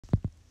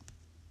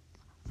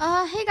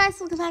Hey guys,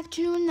 welcome back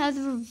to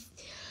another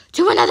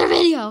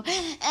video.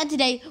 And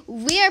today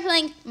we are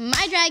playing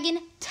My Dragon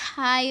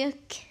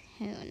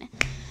Tycoon.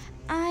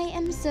 I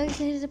am so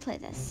excited to play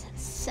this.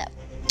 So,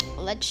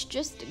 let's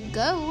just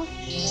go.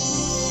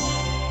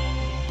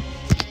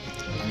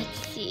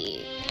 Let's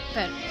see.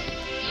 Purple.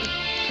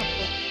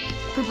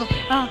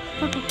 Oh,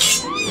 purple.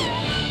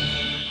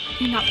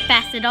 You're not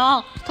fast at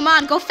all. Come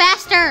on, go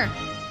faster.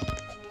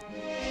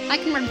 I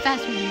can run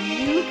faster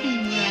than you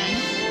can run.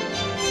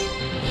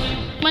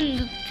 One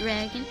little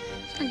dragon.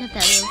 I love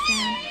that little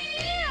sound.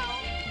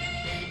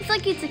 It's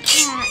like it's a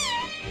cat.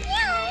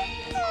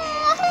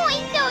 Oh,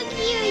 it's so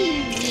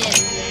cute.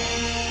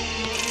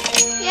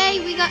 Yay,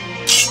 we got...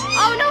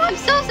 Oh no, I'm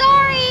so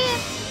sorry.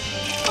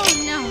 Oh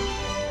no.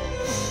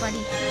 Oh,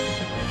 buddy.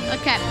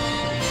 Okay.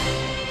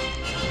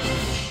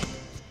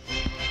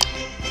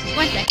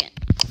 1 second.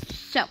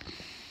 So.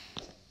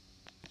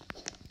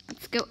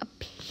 Let's go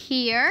up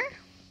here.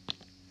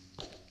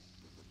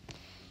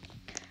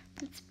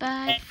 Let's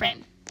buy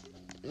frame.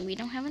 We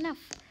don't have enough.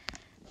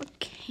 What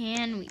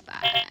can we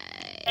buy?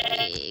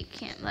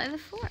 Can't buy the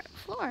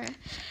floor.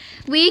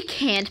 We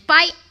can't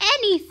buy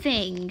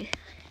anything.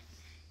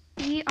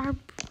 We are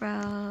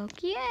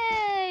broke.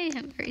 Yay!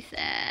 I'm very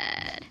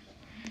sad.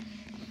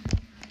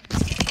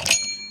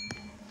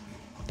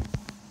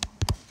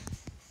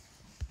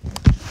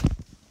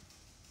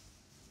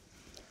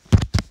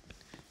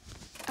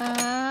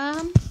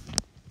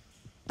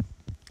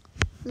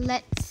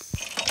 Let's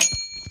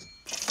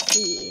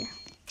see.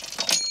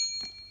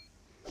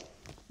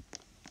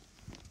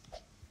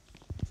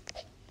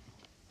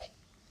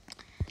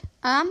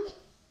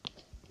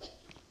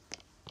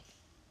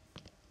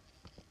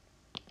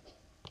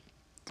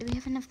 Do we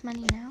have enough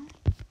money now?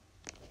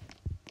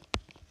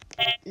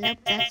 Nope,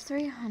 that's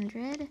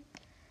 300.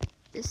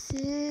 This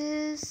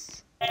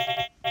is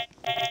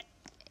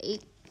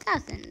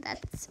 8,000.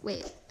 That's,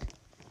 wait.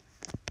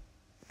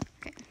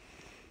 Okay.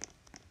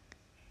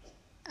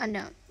 Oh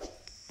no,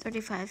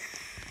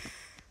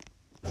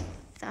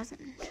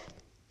 35,000.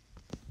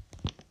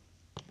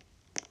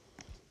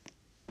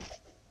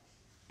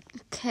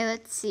 Okay,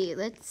 let's see.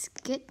 Let's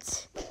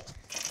get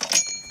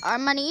our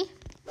money.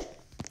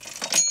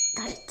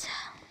 Got it.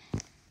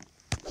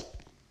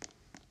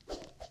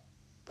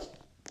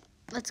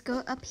 Let's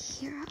go up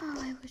here. Oh,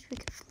 I wish we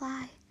could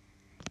fly.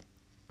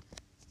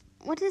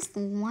 What does the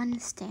 1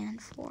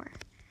 stand for?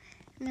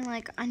 I mean,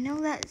 like, I know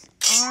that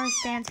R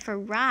stands for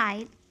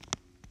ride.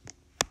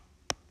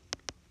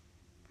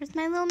 Where's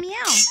my little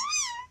meow?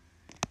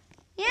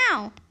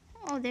 Meow.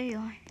 Oh, there you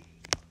are.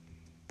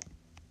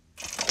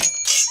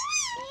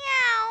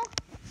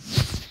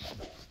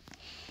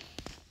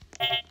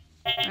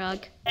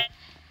 Rug. I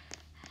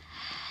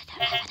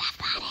don't have enough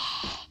money.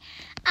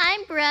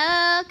 I'm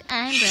broke.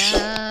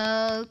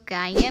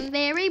 I am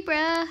very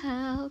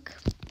broke.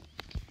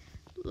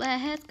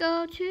 Let's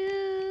go to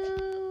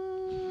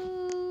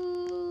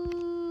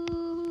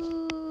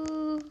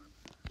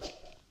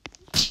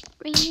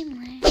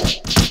Greenland.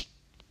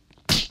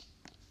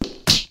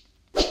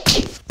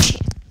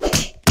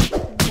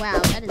 Wow,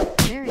 that is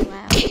very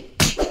loud.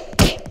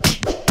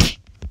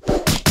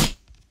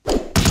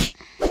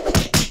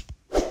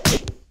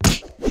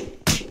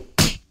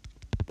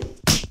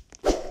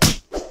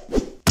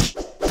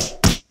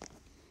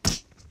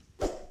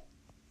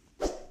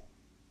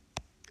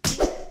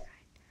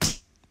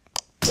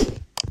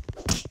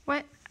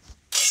 What?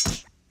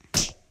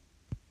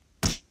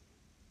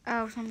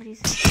 Oh, somebody's...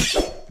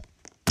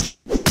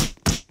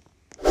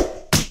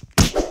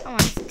 I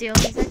want to steal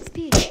his XP.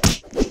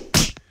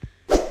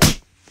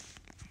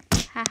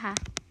 Haha.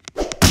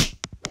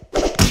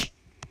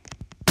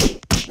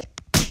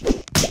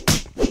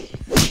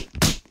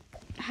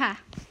 Ha.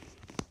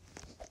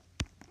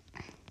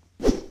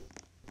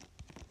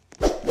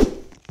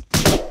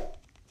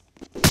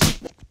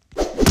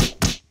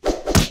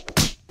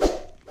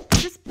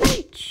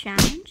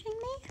 Challenging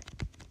me?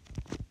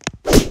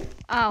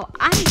 Oh,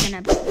 I'm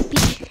gonna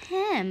beat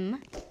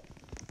him.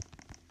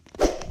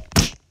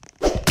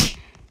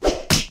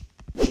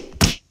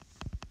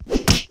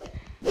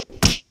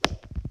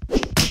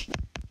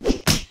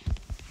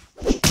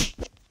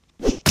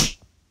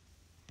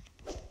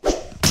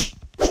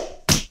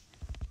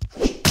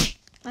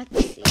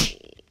 Let's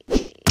see.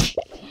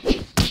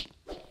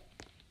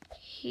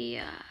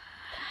 Here.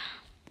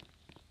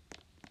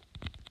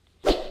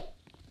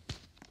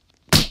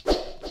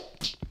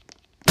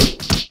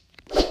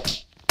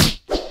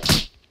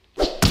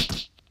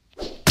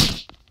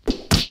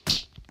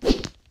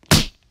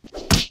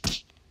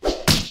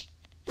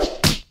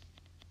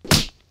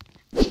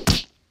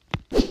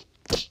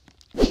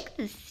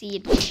 The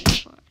seed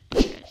first.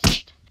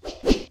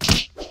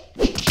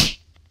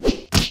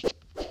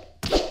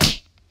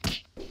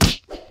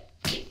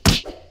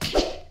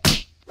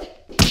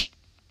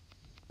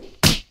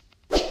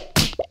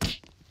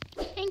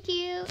 Thank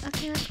you.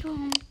 Okay, let's go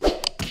home.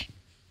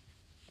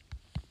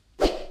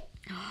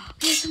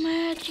 Here's so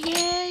much.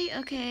 Yay.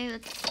 Okay,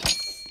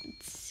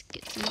 let's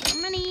get some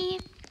more money.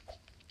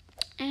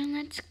 And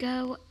let's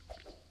go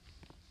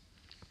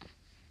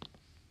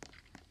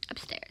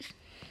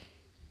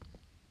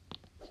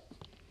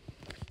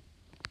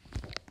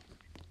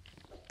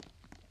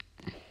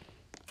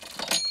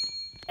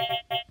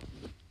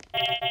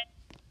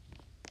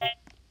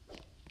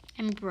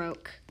I'm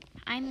broke.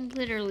 I'm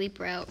literally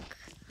broke.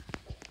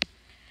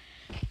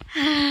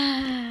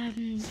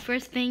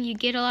 First thing, you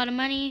get a lot of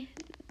money,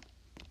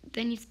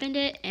 then you spend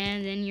it,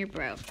 and then you're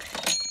broke.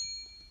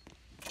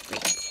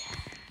 Great.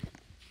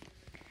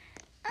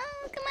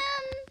 Oh, come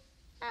on.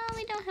 Oh,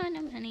 we don't have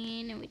enough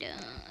money. No, we don't.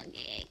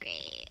 Okay,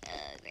 great.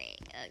 Oh,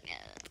 great. Okay,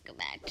 let's go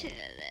back to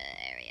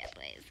the area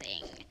place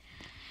thing.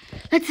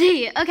 Let's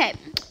see. Okay,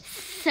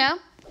 so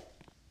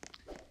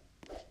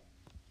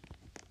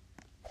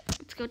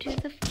let's go to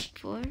the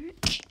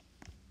forest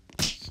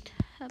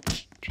of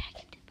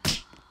Dragon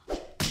Ball.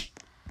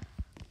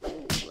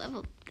 Ooh,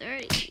 level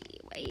 30.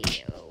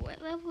 Wait,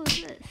 what level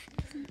is this? It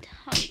doesn't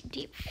tell me.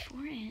 Deep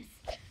forest.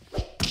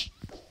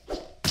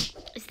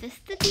 Is this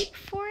the deep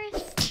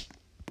forest?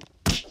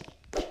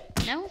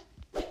 No?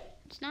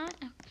 It's not?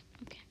 Oh,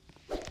 okay.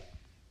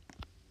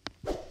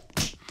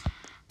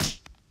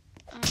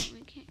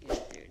 We can't go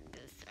through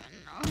this one.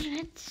 Oh,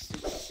 it's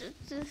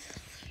just...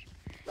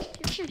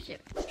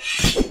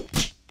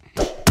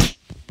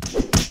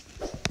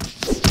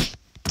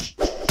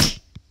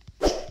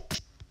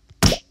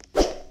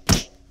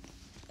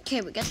 Okay,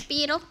 we got the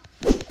beetle.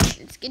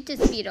 Let's get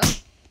this beetle.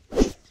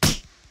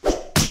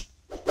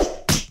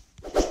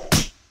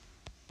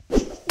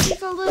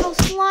 There's a little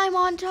slime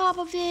on top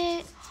of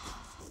it.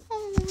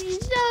 Oh,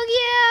 he's so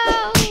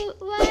cute.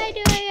 Why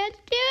do I have to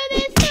do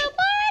this so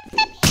much?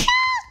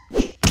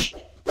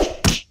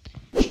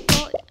 The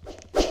beetle.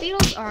 Well,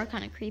 beetles are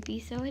kind of creepy,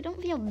 so I don't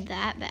feel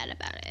that bad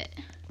about it.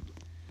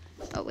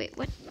 Oh wait,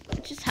 what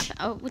just happened?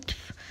 Oh, what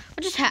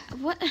just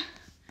happened? What?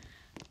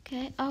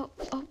 Okay. Oh.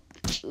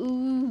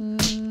 Ooh.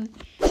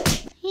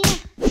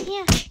 Yeah.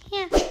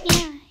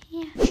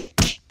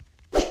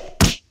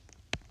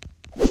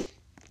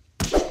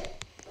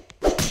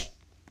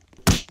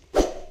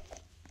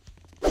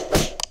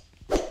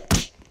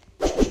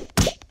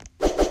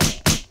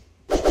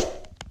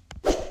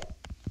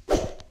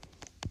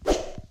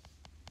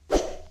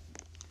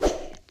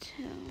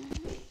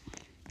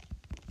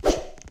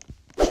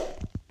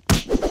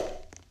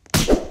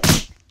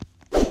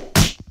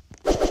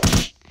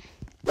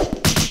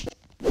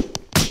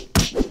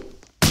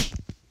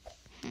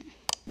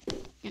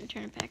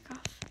 Turn it back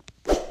off.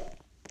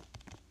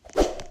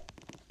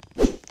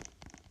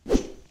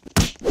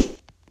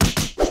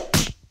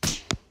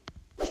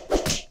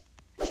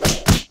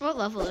 What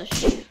level is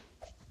she?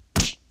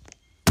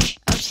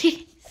 Oh,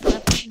 she's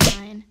level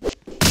 9.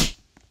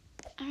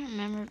 I don't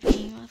remember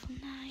being level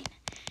 9.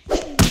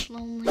 It was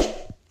lonely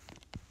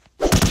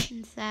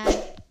and sad.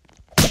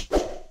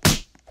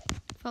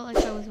 Felt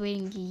like I was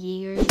waiting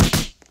years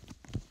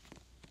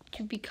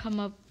to become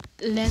a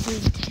level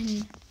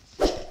 10.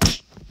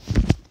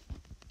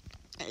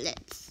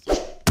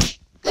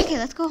 Okay,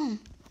 let's go home.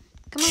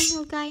 Come on,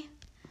 little guy.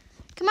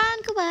 Come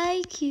on,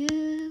 Kawaii,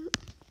 cute.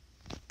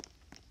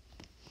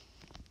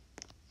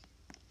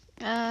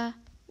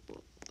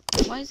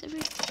 Why is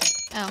every...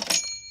 Oh.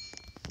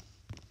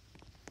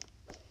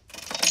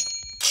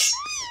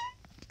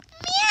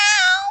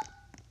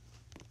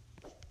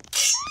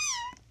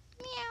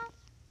 Meow.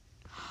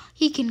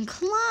 He can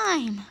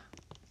climb.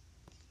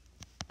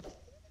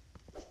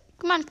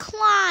 Come on,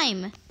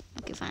 climb.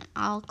 Okay, fine.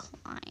 I'll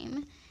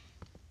climb.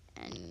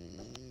 And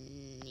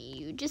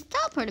you just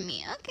teleported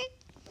me. Okay.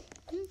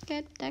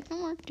 Okay, that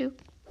can work too.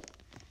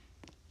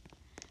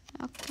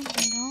 Okay,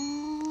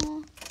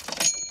 no.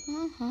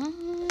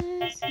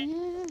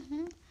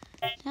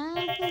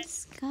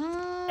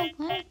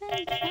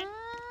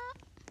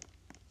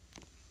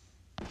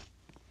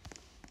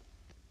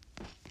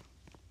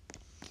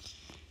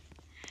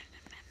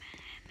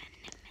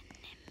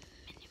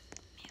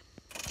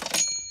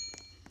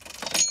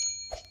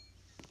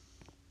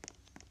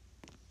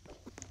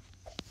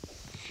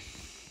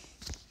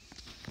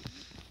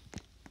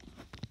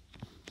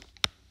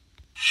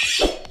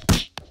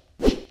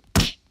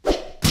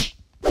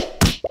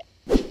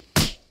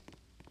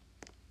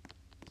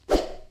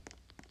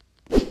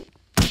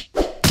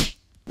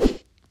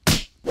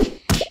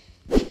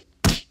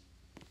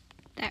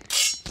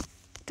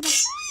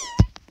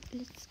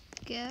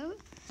 Go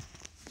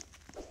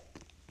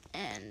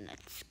and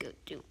let's go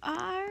do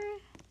our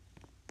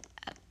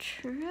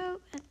outro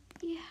at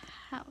the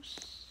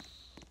house.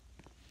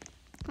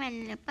 Come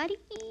on, little buddy.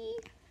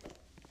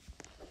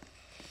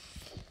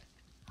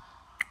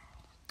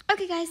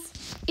 Okay, guys,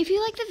 if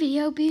you like the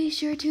video, be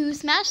sure to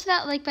smash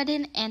that like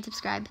button and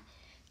subscribe.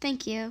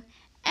 Thank you,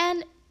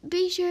 and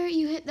be sure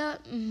you hit the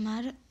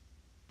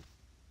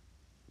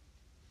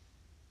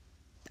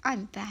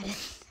I'm bad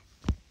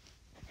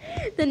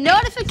at the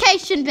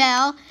notification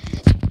bell.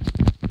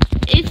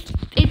 It's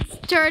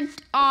turned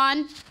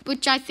on,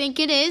 which I think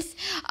it is.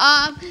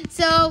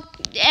 So,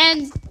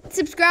 and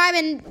subscribe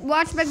and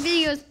watch my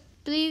videos,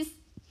 please.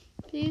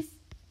 I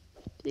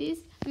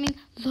mean,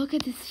 look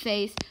at this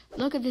face.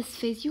 Look at this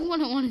face. You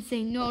wouldn't want to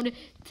say no to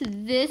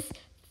this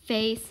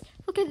face.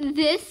 Look at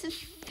this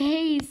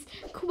face.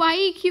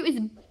 Kawaii Q is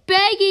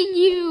begging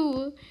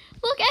you.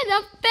 Look at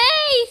the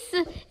face.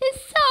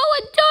 It's so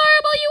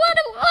adorable. You want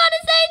to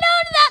say no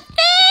to that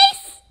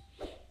face?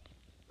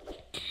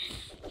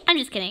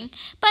 Just kidding.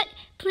 But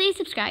please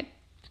subscribe.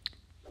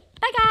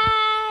 Bye,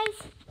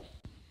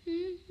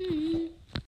 guys.